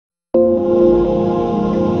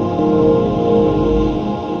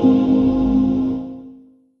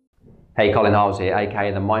Hey, Colin Hiles here,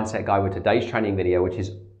 aka the Mindset Guy, with today's training video, which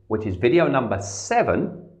is video number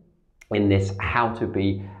 7 in this How to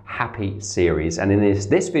Be Happy series. And in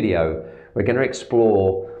this video, we're going to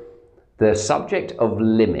explore the subject of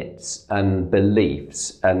limits and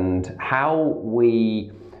beliefs and how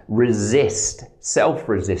we resist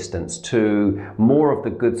self-resistance to more of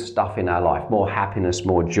the good stuff in our life, more happiness,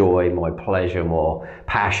 more joy, more pleasure, more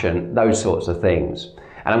passion, those sorts of things.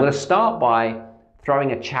 And I'm going to start by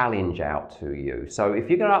throwing a challenge out to you. So if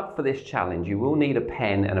you're up for this challenge, you will need a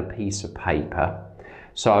pen and a piece of paper.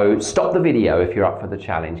 So stop the video if you're up for the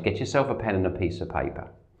challenge. Get yourself a pen and a piece of paper.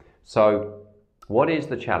 So what is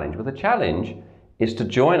the challenge? Well, the challenge is to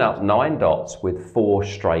join up 9 dots with 4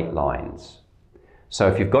 straight lines. So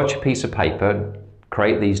if you've got your piece of paper,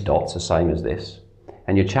 create these dots the same as this.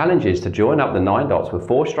 And your challenge is to join up the 9 dots with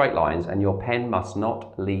 4 straight lines, and your pen must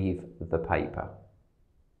not leave the paper.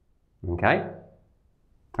 Okay?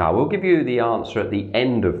 I will give you the answer at the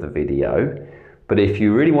end of the video, but if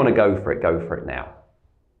you really want to go for it now.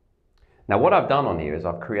 Now what I've done on here is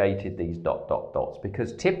I've created these dots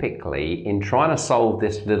because typically in trying to solve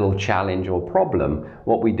this little challenge or problem,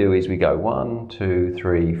 what we do is we go 1, 2,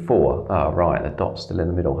 3, 4. Oh, right, the dot's still in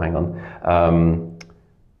the middle, hang on.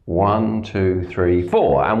 1, 2, 3,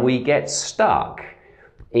 4, and we get stuck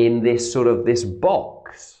in this this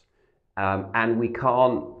box, and we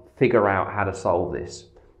can't figure out how to solve this.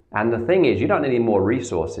 And the thing is, you don't need any more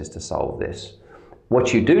resources to solve this.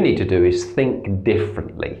 What you do need to do is think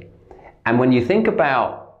differently. And when you think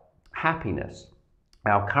about happiness,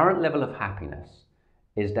 our current level of happiness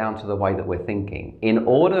is down to the way that we're thinking. In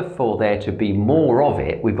order for there to be more of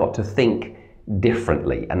it, we've got to think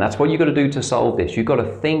differently. And that's what you've got to do to solve this. You've got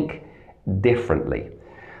to think differently.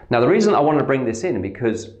 Now, the reason I want to bring this in,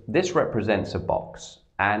 because this represents a box.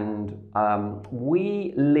 And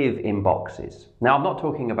we live in boxes. Now, I'm not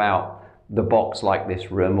talking about the box like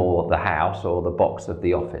this room or the house or the box of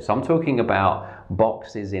the office. I'm talking about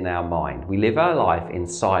boxes in our mind. We live our life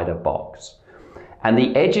inside a box. And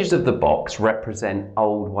the edges of the box represent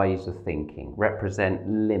old ways of thinking, represent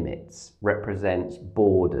limits, represents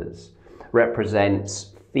borders,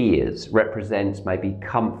 represents fears, represents maybe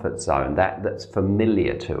comfort zone, that's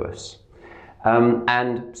familiar to us.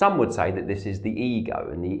 And some would say that this is the ego,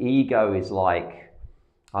 and the ego is like,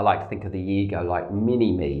 I like to think of the ego like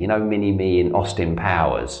mini-me, you know, mini-me in Austin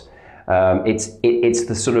Powers. It's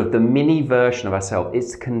the mini version of ourselves.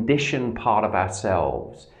 It's the conditioned part of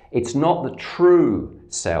ourselves. It's not the true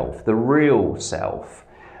self, the real self.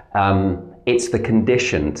 It's the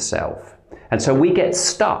conditioned self. And so we get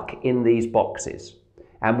stuck in these boxes,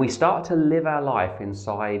 and we start to live our life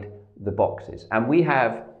inside the boxes. And we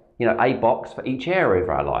have a box for each area of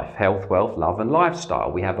our life: health, wealth, love, and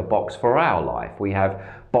lifestyle. We have a box for our life. We have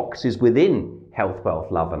boxes within health,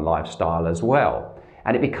 wealth, love, and lifestyle as well.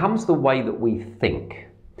 And it becomes the way that we think.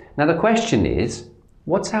 Now the question is,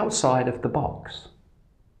 what's outside of the box?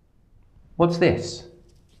 What's this?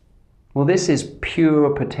 Well, this is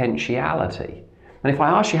pure potentiality. And if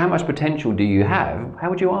I ask you how much potential do you have,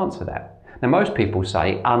 how would you answer that? Now most people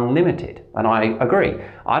say unlimited, and I agree.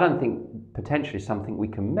 I don't think potential is something we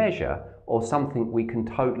can measure or something we can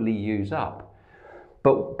totally use up.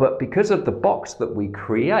 But because of the box that we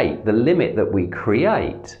create, the limit that we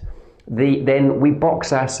create, then we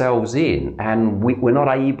box ourselves in, and we're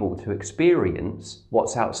not able to experience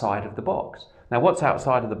what's outside of the box. Now what's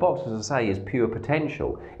outside of the box, as I say, is pure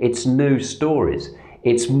potential. It's new stories.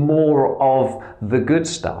 It's more of the good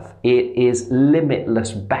stuff. It is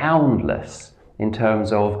limitless, boundless in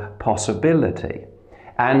terms of possibility.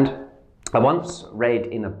 And I once read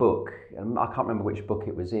in a book, I can't remember which book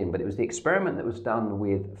it was in, but it was the experiment that was done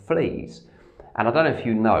with fleas. And I don't know if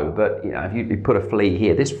you know, but if you put a flea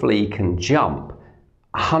here, this flea can jump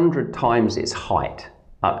 100 times its height.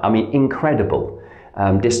 I mean, incredible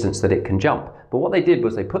distance that it can jump. But what they did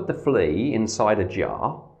was they put the flea inside a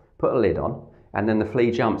jar, put a lid on, and then the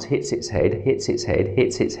flea jumps, hits its head, hits its head,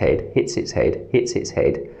 hits its head, hits its head, hits its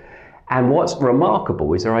head. And what's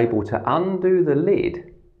remarkable is they're able to undo the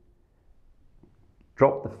lid,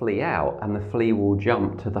 drop the flea out, and the flea will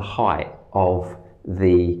jump to the height of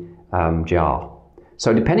the jar.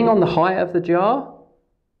 So depending on the height of the jar,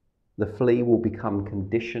 the flea will become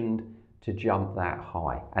conditioned to jump that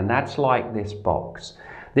high. And that's like this box.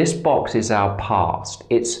 This box is our past.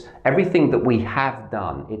 It's everything that we have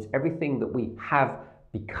done. It's everything that we have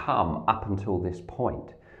become up until this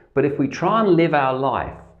point. But if we try and live our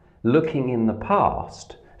life looking in the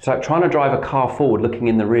past, it's like trying to drive a car forward looking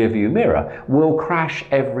in the rearview mirror, we'll crash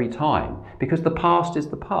every time, because the past is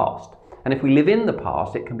the past. And if we live in the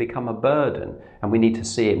past, it can become a burden, and we need to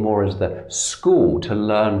see it more as the school to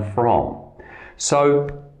learn from.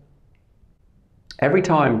 So every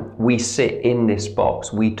time we sit in this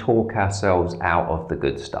box, we talk ourselves out of the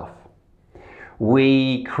good stuff.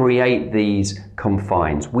 We create these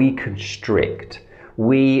confines, we constrict,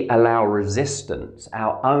 we allow resistance,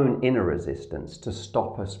 our own inner resistance, to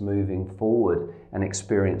stop us moving forward and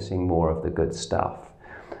experiencing more of the good stuff.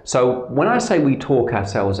 So when I say we talk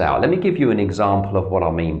ourselves out, let me give you an example of what I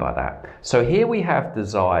mean by that. So here we have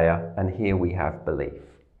desire and here we have belief.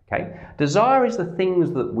 Okay? Desire is the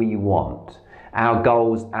things that we want, our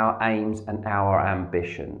goals, our aims, and our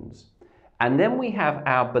ambitions. And then we have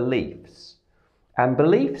our beliefs. And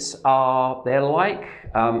beliefs are, they're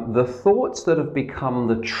like the thoughts that have become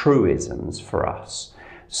the truisms for us.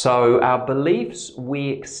 So our beliefs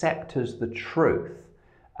we accept as the truth.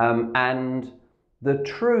 And the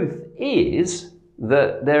truth is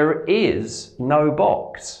that there is no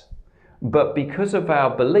box. But because of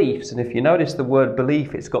our beliefs, and if you notice the word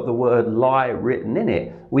belief, it's got the word lie written in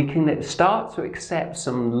it, we can start to accept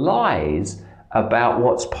some lies about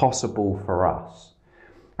what's possible for us.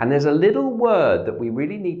 And there's a little word that we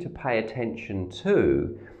really need to pay attention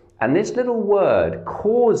to, and this little word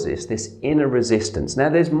causes this inner resistance. Now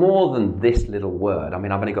there's more than this little word. I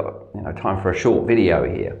mean, I've only got time for a short video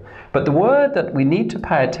here. But the word that we need to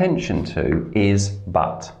pay attention to is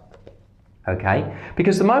but. Okay?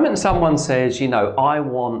 Because the moment someone says, I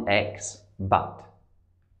want X, but,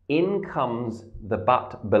 in comes the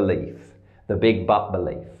but belief, the big but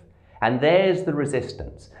belief. And there's the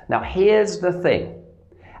resistance. Now here's the thing.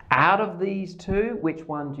 Out of these two, which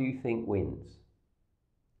one do you think wins?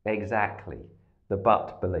 Exactly, the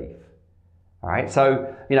but belief. All right,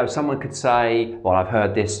 so, someone could say, well, I've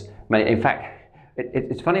heard this. In fact,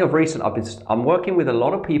 it's funny, of recent, I'm working with a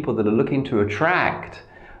lot of people that are looking to attract,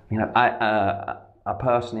 a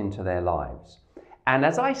person into their lives. And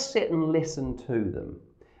as I sit and listen to them,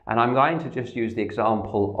 and I'm going to just use the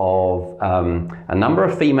example of a number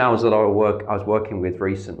of females that I was working with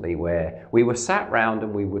recently, where we were sat round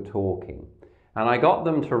and we were talking. And I got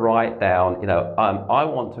them to write down, I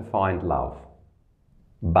want to find love,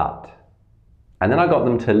 but. And then I got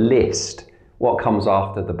them to list what comes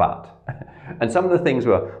after the but. And some of the things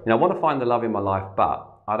were, I want to find the love in my life,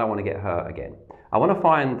 but I don't want to get hurt again. I want to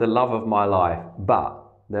find the love of my life, but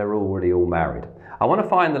they're already all married. I want to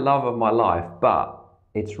find the love of my life, but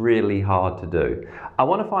it's really hard to do. I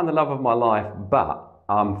want to find the love of my life, but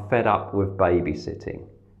I'm fed up with babysitting.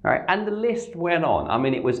 All right? And the list went on. I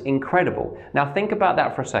mean, it was incredible. Now think about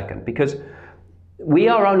that for a second, because we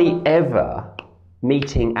are only ever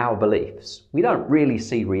meeting our beliefs. We don't really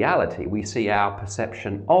see reality. We see our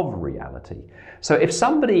perception of reality. So if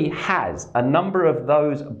somebody has a number of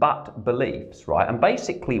those but beliefs, right, and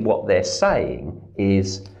basically what they're saying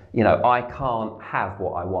is, I can't have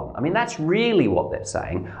what I want. I mean, that's really what they're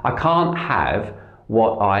saying. I can't have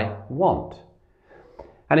what I want.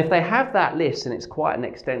 And if they have that list, and it's quite an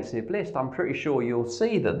extensive list, I'm pretty sure you'll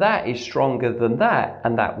see that that is stronger than that,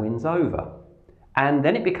 and that wins over. And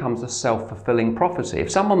then it becomes a self-fulfilling prophecy.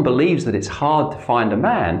 If someone believes that it's hard to find a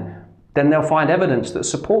man, then they'll find evidence that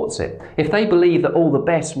supports it. If they believe that all the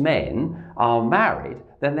best men are married,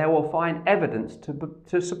 then they will find evidence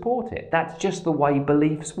to support it. That's just the way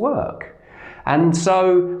beliefs work. And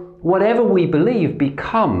so whatever we believe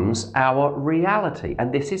becomes our reality.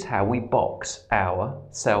 And this is how we box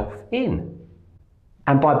ourselves in.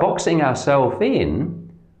 And by boxing ourselves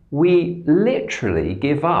in, we literally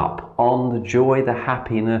give up on the joy, the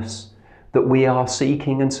happiness that we are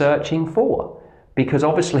seeking and searching for. Because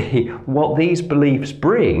obviously what these beliefs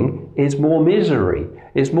bring is more misery,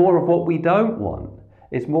 is more of what we don't want.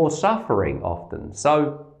 It's more suffering often.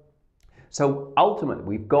 So ultimately,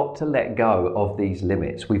 we've got to let go of these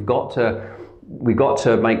limits. We've got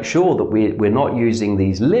to make sure that we're not using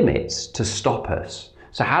these limits to stop us.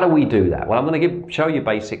 So how do we do that? Well, I'm going to show you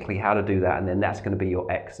basically how to do that, and then that's going to be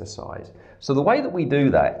your exercise. So the way that we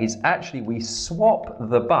do that is actually we swap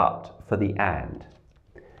the but for the and.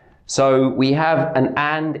 So we have an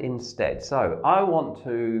and instead. So I want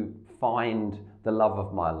to find the love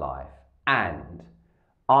of my life, and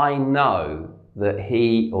I know that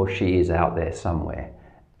he or she is out there somewhere,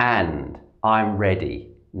 and I'm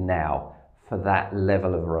ready now for that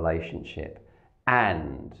level of relationship.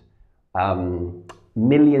 And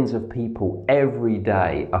millions of people every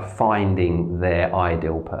day are finding their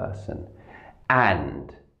ideal person.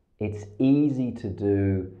 And it's easy to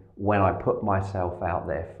do when I put myself out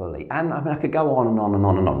there fully. And I mean, I could go on and on and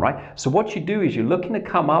on and on, right? So what you do is you're looking to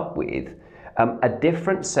come up with a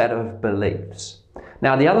different set of beliefs.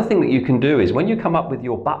 Now, the other thing that you can do is when you come up with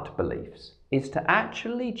your but beliefs is to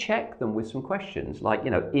actually check them with some questions like,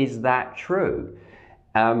 is that true?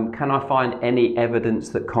 Can I find any evidence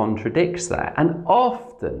that contradicts that? And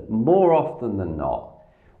often, more often than not,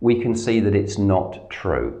 we can see that it's not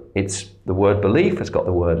true. It's the word belief has got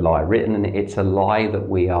the word lie written in it. It's a lie that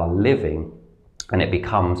we are living, and it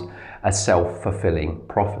becomes a self-fulfilling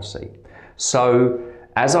prophecy. So,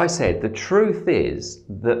 as I said, the truth is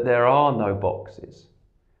that there are no boxes.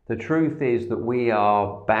 The truth is that we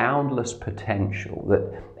are boundless potential,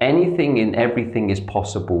 that anything and everything is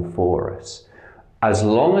possible for us, as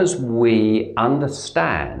long as we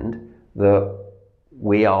understand that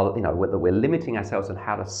we are, that we're limiting ourselves and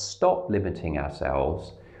how to stop limiting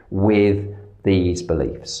ourselves with these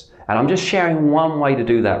beliefs. And I'm just sharing one way to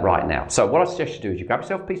do that right now. So what I suggest you do is you grab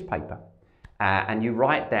yourself a piece of paper and you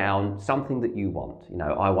write down something that you want.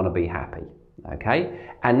 I want to be happy, okay?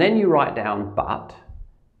 And then you write down but,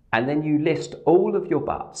 and then you list all of your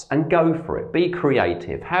buts and go for it. Be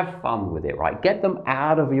creative, have fun with it, right? Get them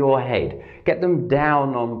out of your head, get them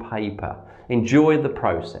down on paper, enjoy the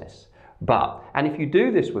process. But, and if you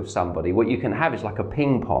do this with somebody, what you can have is like a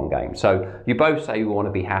ping pong game. So you both say you want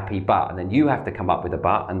to be happy, but, and then you have to come up with a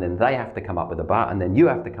but, and then they have to come up with a but, and then you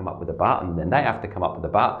have to come up with a but, and then they have to come up with a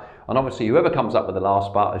but. And obviously whoever comes up with the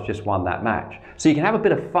last but has just won that match. So you can have a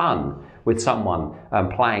bit of fun with someone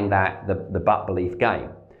playing the but belief game.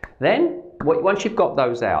 Then, once you've got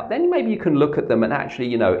those out, then maybe you can look at them and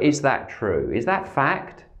actually, is that true? Is that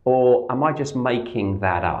fact? Or am I just making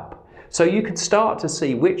that up? So you can start to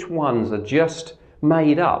see which ones are just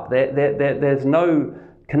made up. There's no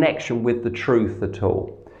connection with the truth at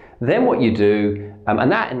all. Then what you do,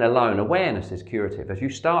 and that in alone, awareness is curative. As you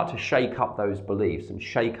start to shake up those beliefs and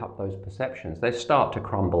shake up those perceptions, they start to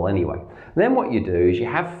crumble anyway. Then what you do is you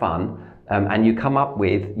have fun and you come up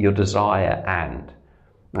with your desire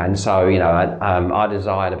and so, I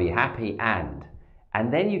desire to be happy and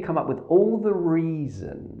then you come up with all the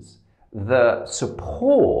reasons that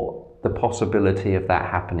support the possibility of that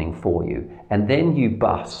happening for you. And then you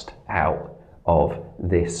bust out of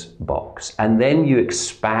this box. And then you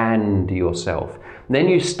expand yourself. Then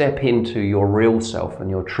you step into your real self and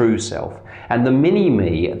your true self. And the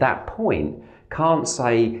mini-me at that point can't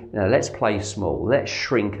say, let's play small, let's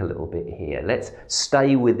shrink a little bit here, let's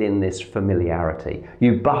stay within this familiarity.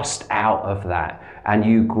 You bust out of that and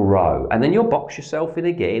you grow. And then you'll box yourself in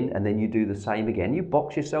again, and then you do the same again. You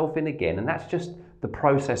box yourself in again, and that's just the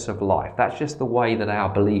process of life. That's just the way that our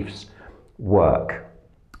beliefs work.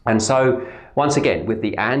 And so, once again, with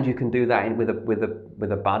the and, you can do that with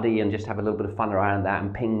a buddy and just have a little bit of fun around that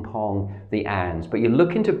and ping pong the ands. But you're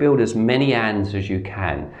looking to build as many ands as you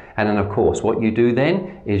can. And then, of course, what you do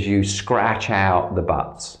then is you scratch out the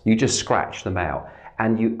buts. You just scratch them out.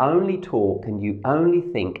 And you only talk and you only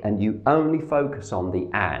think and you only focus on the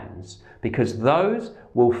ands, because those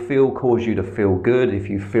will cause you to feel good. If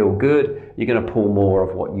you feel good, you're going to pull more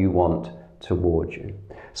of what you want towards you.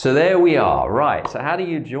 So there we are. Right, so how do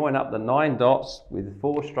you join up the 9 dots with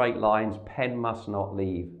 4 straight lines? Pen must not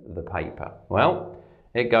leave the paper. Well,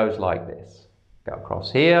 it goes like this. Go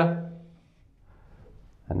across here,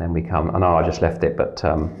 and then we come, I know I just left it, but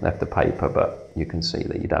left the paper, but you can see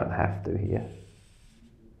that you don't have to here.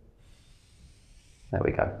 There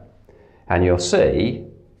we go. And you'll see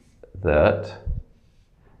that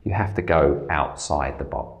you have to go outside the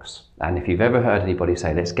box. And if you've ever heard anybody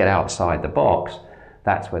say, let's get outside the box,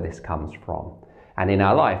 that's where this comes from. And in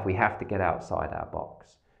our life, we have to get outside our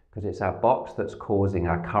box, because it's our box that's causing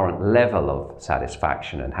our current level of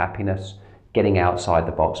satisfaction and happiness. Getting outside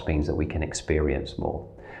the box means that we can experience more.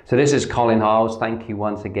 So this is Colin Hiles. Thank you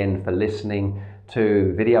once again for listening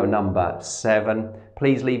to video number 7.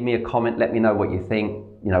 Please leave me a comment. Let me know what you think.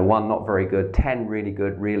 1, not very good. 10, really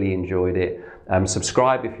good. Really enjoyed it.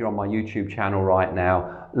 Subscribe if you're on my YouTube channel right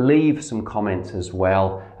now. Leave some comments as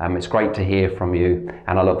well. It's great to hear from you.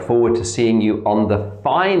 And I look forward to seeing you on the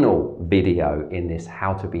final video in this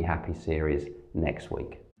How to Be Happy series next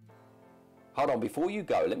week. Hold on, before you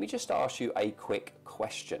go, let me just ask you a quick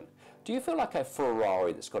question. Do you feel like a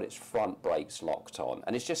Ferrari that's got its front brakes locked on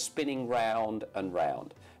and it's just spinning round and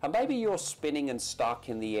round? And maybe you're spinning and stuck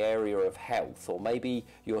in the area of health, or maybe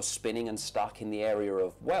you're spinning and stuck in the area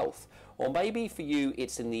of wealth, or maybe for you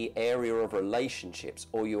it's in the area of relationships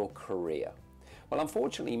or your career. Well,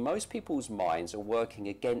 unfortunately, most people's minds are working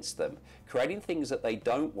against them, creating things that they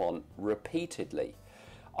don't want repeatedly.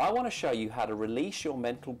 I want to show you how to release your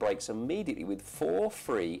mental brakes immediately with 4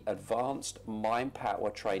 free advanced mind power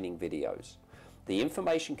training videos. The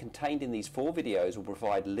information contained in these 4 videos will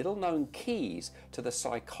provide little known keys to the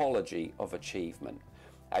psychology of achievement.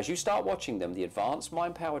 As you start watching them, the advanced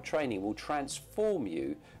mind power training will transform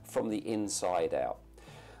you from the inside out.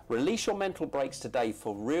 Release your mental breaks today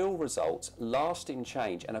for real results, lasting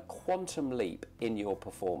change, and a quantum leap in your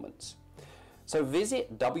performance. So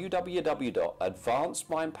visit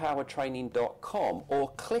www.advancedmindpowertraining.com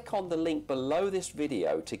or click on the link below this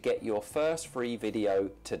video to get your first free video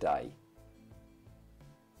today.